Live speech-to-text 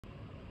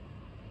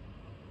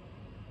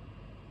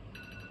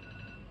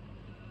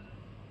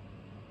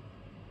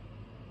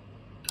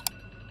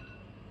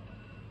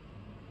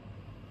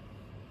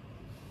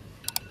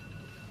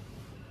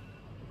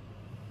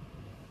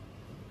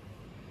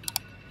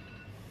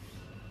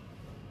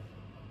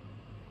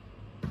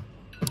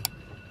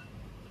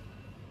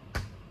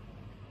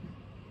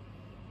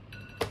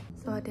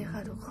วัสดีค่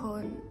ะทุกค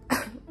น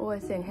โอ้ย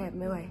เสียงแหบ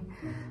ไม่ไหว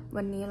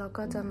วันนี้เรา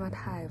ก็จะมา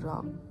ถ่ายบล็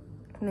อก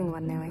1 วั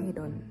นในมหิ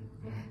ดล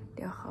เ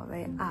ดี๋ยวขอไป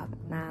อาบ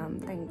น้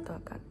ำแต่งตัว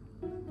ก่อน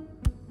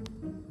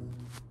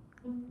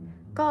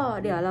ก็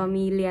เดี๋ยวเรา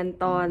มีเรียน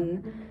ตอน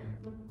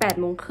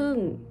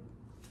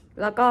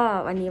8:30แล้วก็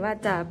วันนี้ว่า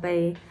จะไป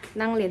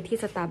นั่งเรียนที่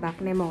สตาร์บัค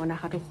ในมอนะ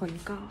คะทุกคน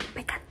ก็ไป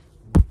กัน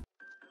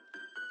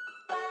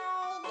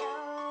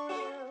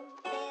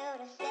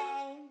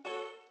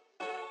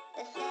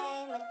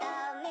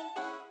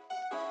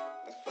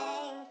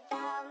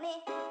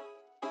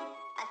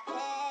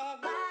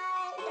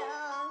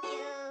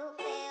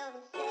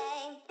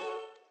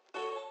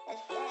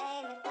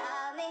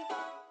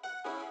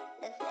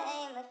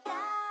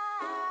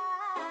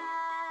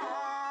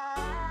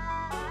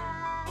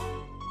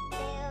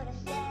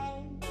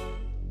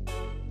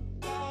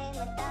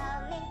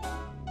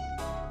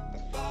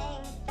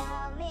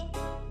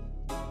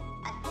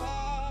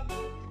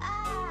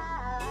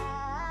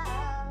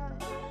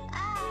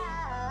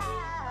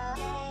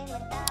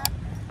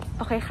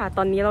โอเคค่ะต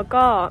อนนี้เรา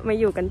ก็มา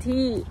อยู่กัน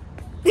ที่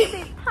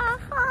ท่า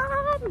ข้า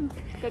ม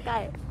ใกล้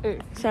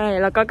ๆใช่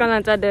แล้วก็กำลั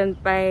งจะเดิน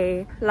ไป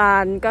ร้า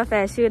นกาแฟ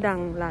ชื่อดัง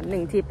ร้านห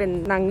นึ่งที่เป็น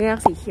นางเงือก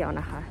สีเขียว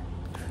นะคะ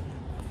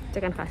เจ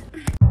อกันค่ะ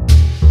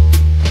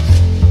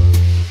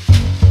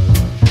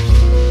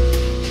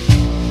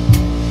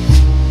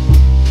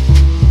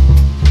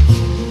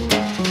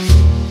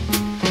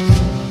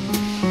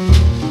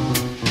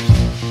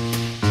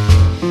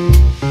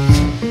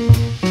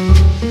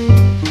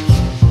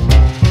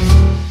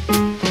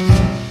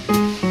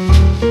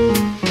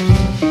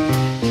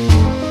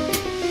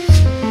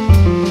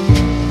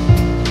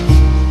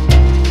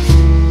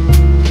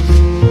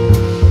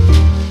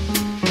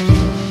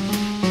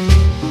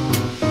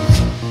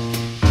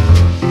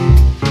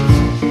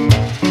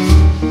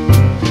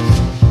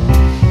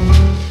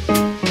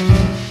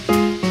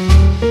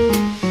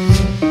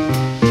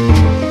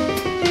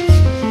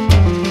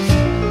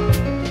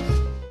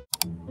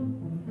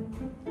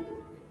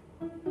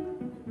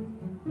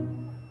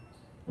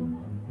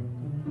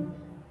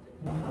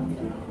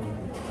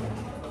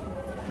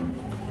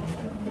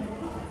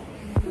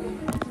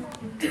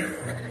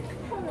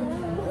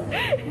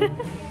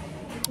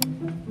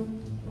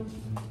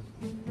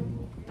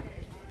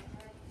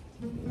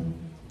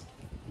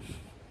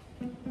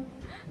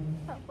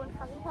ขอบคุณ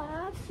ค่ะพี่พั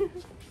ด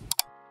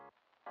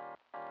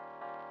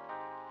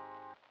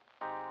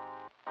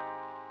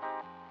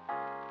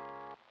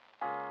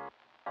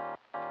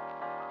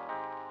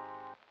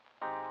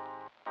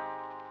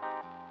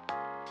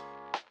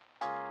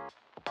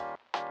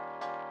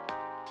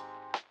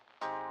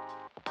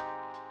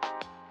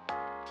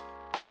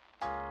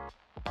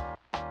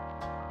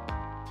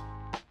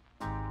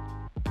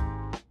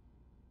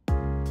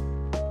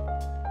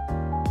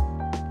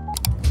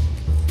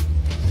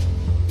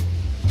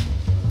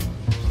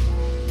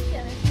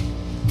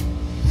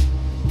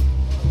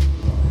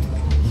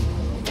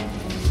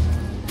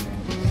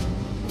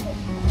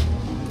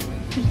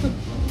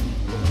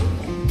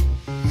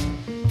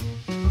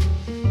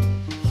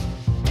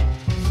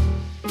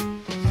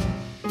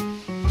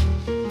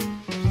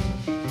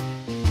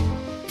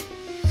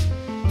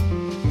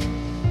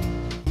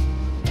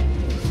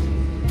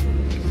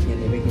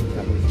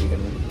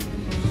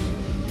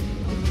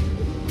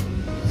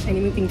อัน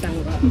นี้มันจริงจังห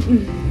รือเปล่า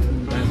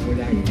ตั้งไม่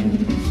ได้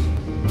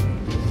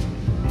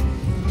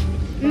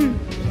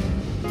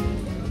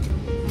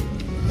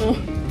โอ้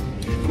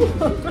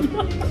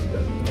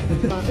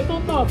ไม่ต้อ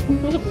งตอบ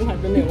ต้องสับถ่าย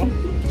เป็นไหนวะ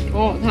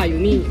อ๋อถ่ายอ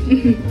ยู่นี่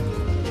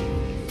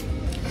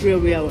เ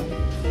รียว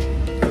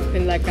ๆเป็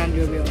นรายการเ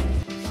รียวๆ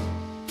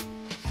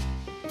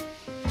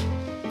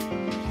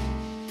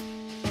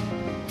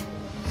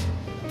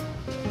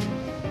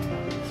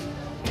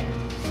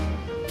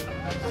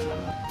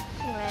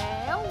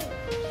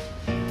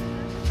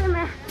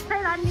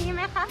นี้ไ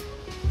หมคะ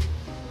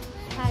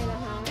ใช่แล้ว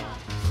ค่ะ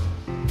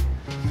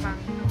ฟัง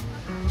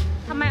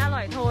ทำไมอร่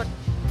อยโทษ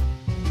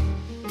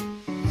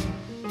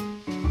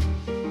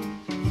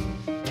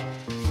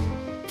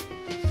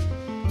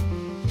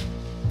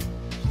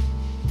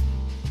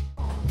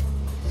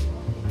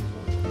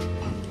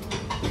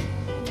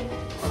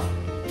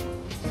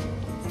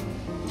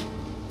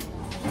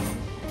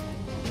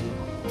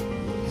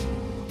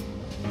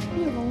อ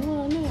ยู่ของเมื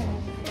องเนี่ย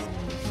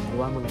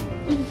ว่ามึง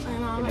เ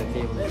ป็นเก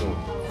ม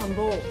คัมโ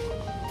บ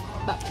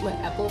แบบเหมือน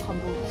Apple คัม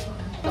โบ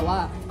แต่ว่า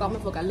ก็ไม่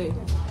โฟกัสเลย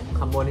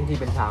คัมโบนี่ที่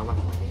เป็นช้างปะ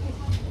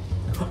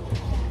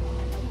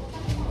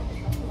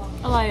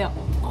อะไรอ่ะ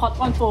คอต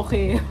ออน 4K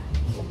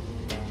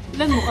เ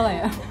ล่นมุกอะไร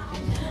อ่ะ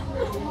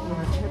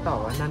แค่ตอบ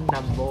ว่านั่น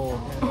ดัมโบ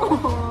อ๋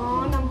อ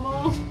ดัมโบ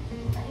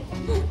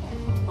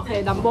โอเค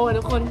ดัมโบ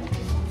ทุกคน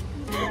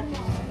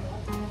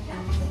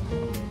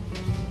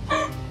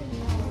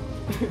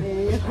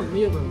ขำไม่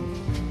หยุด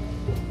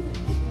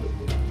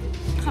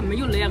ขำไม่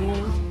หยุดเลยอ่ะง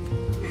ง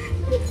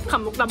ข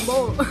ำมุกดัมโบ้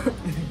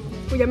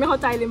กูยังไม่เข้า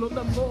ใจเลยมุก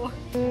ดัมโบ้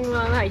ม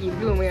าถ่ายคลิป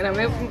อยู่เหมือนกันทำใ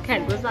ห้แข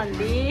นกูสั่น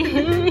ดิ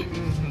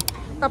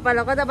ต่อไปเร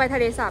าก็จะไปทะ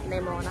เลสาบใน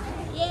มอนะ